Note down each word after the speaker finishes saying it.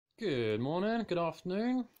Good morning, good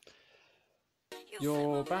afternoon.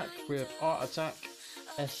 You're back with Art Attack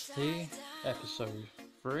ST episode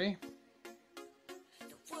 3.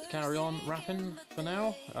 Carry on wrapping for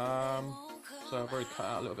now. So I've already cut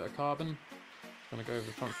out a little bit of carbon. Gonna go over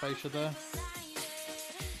the front fascia there.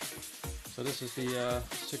 So this is the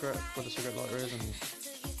cigarette, where the cigarette lighter is, and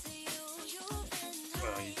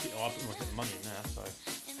well, I've been getting money in there, so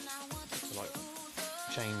to like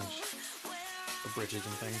change the bridges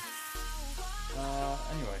and things.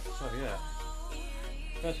 Anyway, so yeah,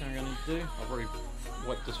 first thing I'm going to need to do, I've already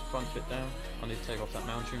wiped this front bit down. I need to take off that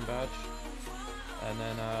mounting badge and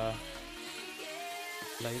then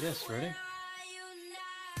lay this really,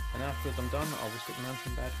 and after I'm done I will stick the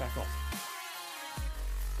mounting badge back on.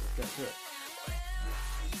 Let's get to it.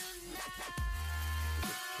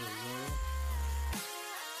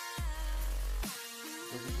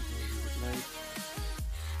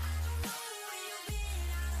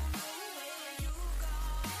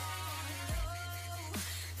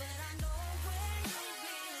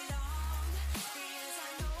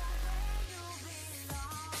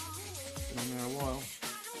 Been on there a while.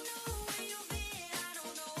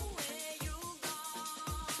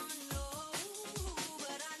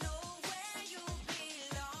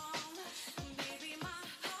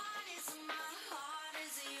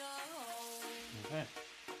 Okay,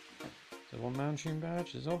 so one mounting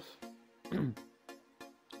badge is off. Leave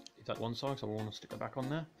that one side because I want to stick it back on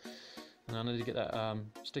there. And I need to get that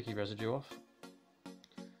sticky residue off.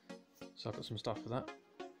 So I've got some stuff for that.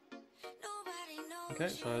 Okay,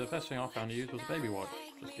 so the first thing I found to use was a baby wipe.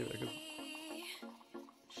 Just give it a good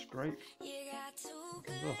scrape. It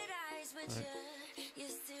comes off. Right. There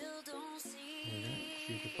you go.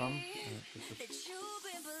 Use your thumb and it should just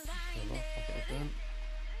peel off like it was done.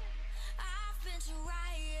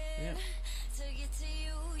 Yeah.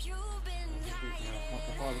 Wipe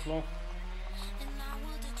the fibre cloth.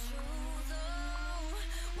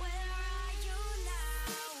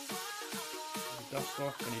 Dust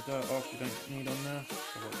off, any dirt off you don't need on there,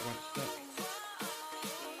 so it won't stick.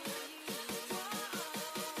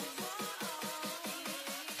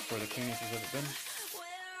 Probably the cleanest it's ever been.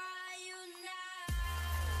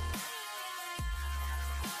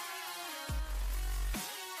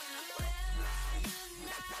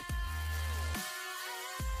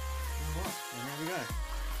 Alright, and there we go.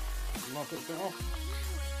 Last little bit off.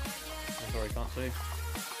 I'm sorry, can't see.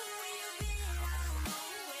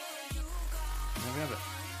 There we have it.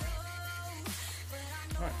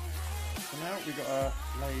 Right, so now we've got to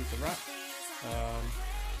lay the wrap.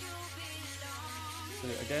 So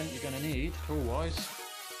again, you're going to need, tool-wise,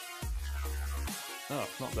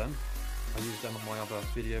 not them, I used them on my other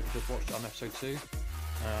video we just watched on episode 2.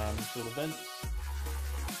 So the vents,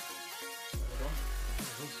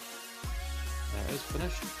 there it is,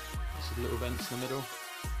 finished. This is the little vents in the middle.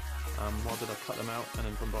 Why did I cut them out, and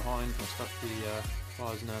then from behind I stuck the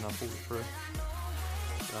wires in there and I pulled it through.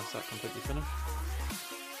 So that's that completely finished.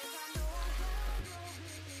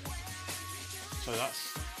 So that's,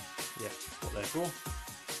 yeah, what they're for.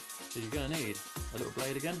 So you're going to need a little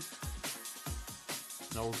blade again,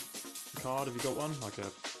 an old card if you've got one, like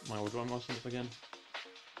my old drum license again,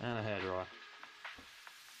 and a hairdryer.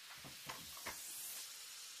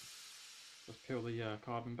 Just peel the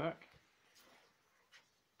carbon back.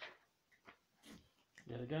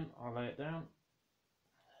 Yet again, I'll lay it down.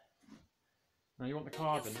 Now you want the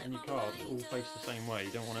carbon and your cards all face the same way.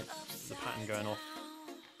 You don't want the pattern going off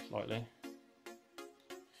slightly.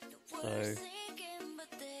 So that's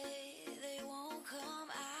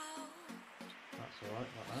alright,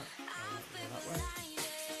 like that. I'll go that way.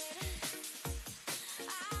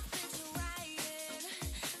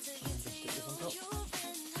 And just stick this on top.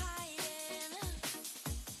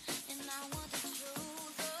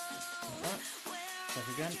 Like that. Check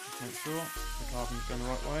again, just make sure the carbon's going the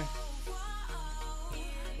right way.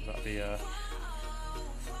 That'd be a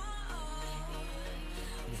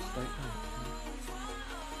mistake.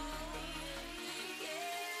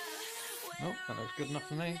 Nope, that looks good enough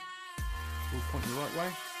for me. All pointing the right way.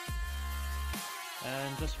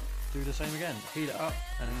 And just do the same again. Heat it up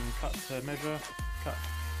and then cut to measure, cut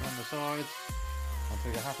around the sides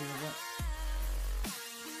until you're happy with it.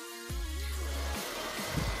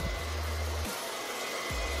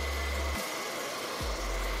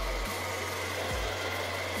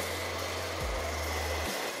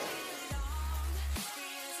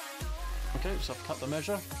 Okay, so I've cut the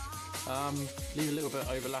measure. Leave a little bit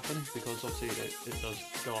overlapping because obviously it does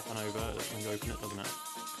go up and over when you open it, doesn't it?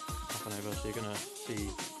 Up and over, so you're going to see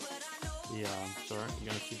the you're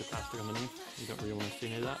going to see the plastic underneath. You don't really want to see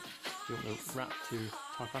any of that. You want the wrap to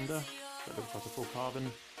tuck under, so it looks like a full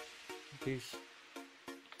carbon piece.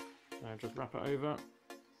 So just wrap it over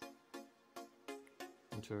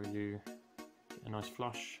until you get a nice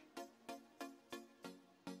flush.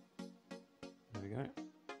 There we go.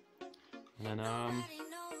 And then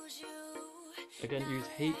again, use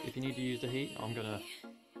heat if you need to use the heat. I'm gonna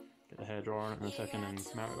get the hairdryer on it in a second and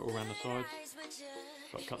mount it all around the sides.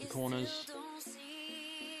 But cut the corners.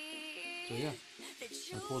 So yeah,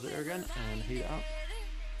 and pause it here again and heat it up.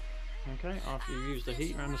 Okay, after you use the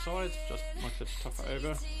heat around the sides, just like I said, tuff it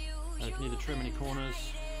over. And if you need to trim any corners,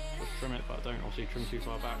 just trim it, but don't obviously trim too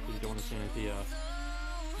far back because you don't want to see any of the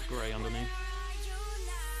grey underneath.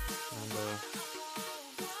 And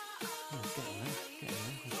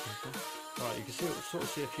right, you can sort of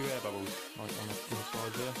see a few air bubbles like on the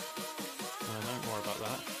sides there. Don't worry about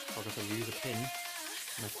that. Like I said, you use a pin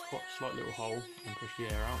and a slight little hole and push the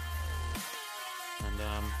air out. And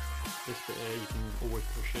this bit here you can always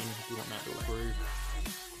push in if you want that little groove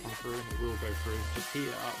come through. It will go through. Just heat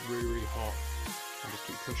it up really hot and just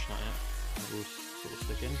keep pushing at it and it will sort of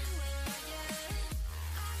stick in.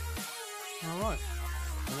 Alright,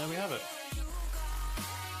 and there we have it.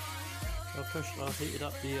 I've heated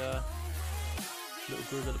up the little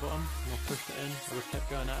groove at the bottom and I've pushed it in. I just kept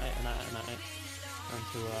going at it and at it and at it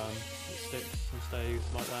until it sticks and stays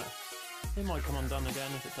like that. It might come undone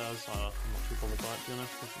again. If it does, I'm not too bothered by it, to be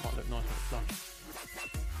honest, because it might look nice and flush.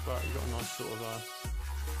 But you've got a nice sort of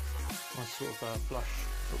flush sort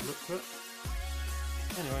of look to it.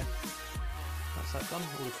 Anyway, that's that done.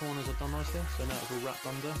 All the corners are done nicely, so now it's all wrapped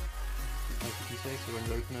under, as you can see. So when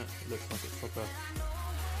you open it, it looks like it's proper.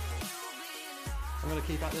 I'm going to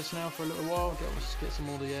keep at this now for a little while, get some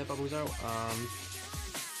more of the air bubbles out,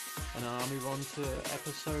 and I'll move on to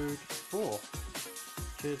episode 4.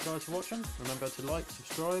 Cheers guys for watching. Remember to like,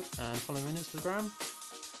 subscribe and follow me on Instagram,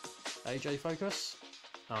 Ajfocus.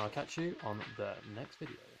 I'll catch you on the next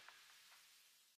video.